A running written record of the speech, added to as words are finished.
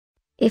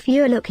If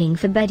you're looking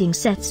for bedding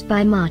sets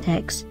by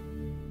Martex,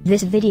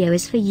 this video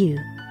is for you.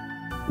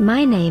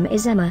 My name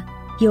is Emma,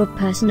 your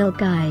personal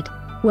guide.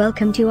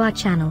 Welcome to our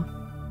channel.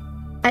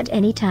 At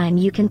any time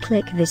you can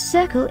click this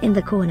circle in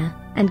the corner,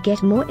 and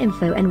get more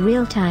info and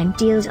real-time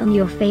deals on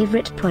your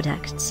favorite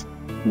products.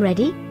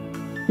 Ready?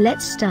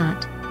 Let's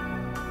start.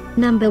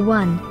 Number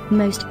 1,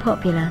 Most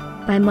Popular,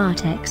 by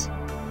Martex.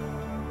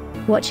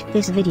 Watch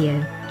this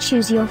video,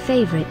 choose your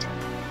favorite.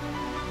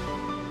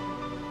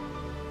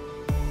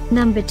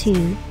 Number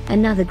 2,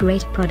 another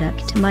great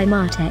product by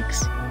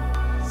Martex.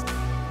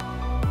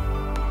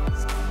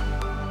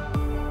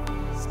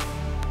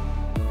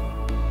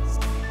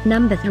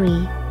 Number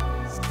 3.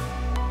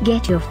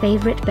 Get your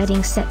favorite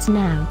bedding sets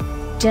now.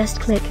 Just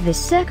click this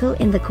circle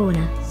in the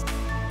corner.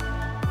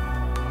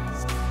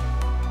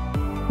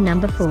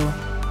 Number 4.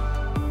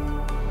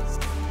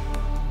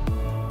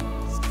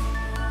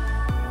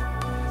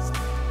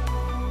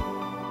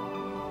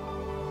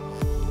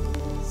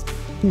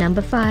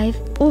 Number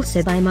 5,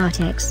 also by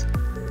Martex.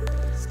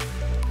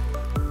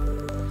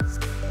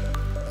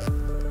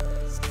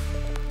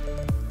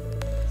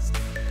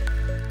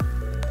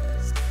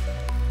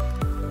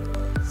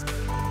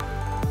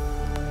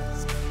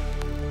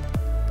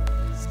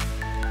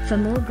 For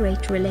more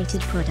great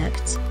related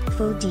products,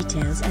 full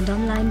details and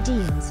online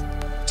deals,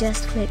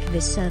 just click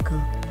this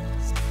circle.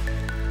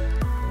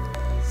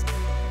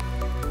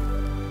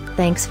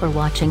 Thanks for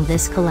watching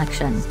this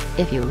collection.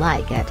 If you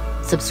like it,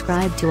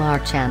 subscribe to our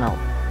channel.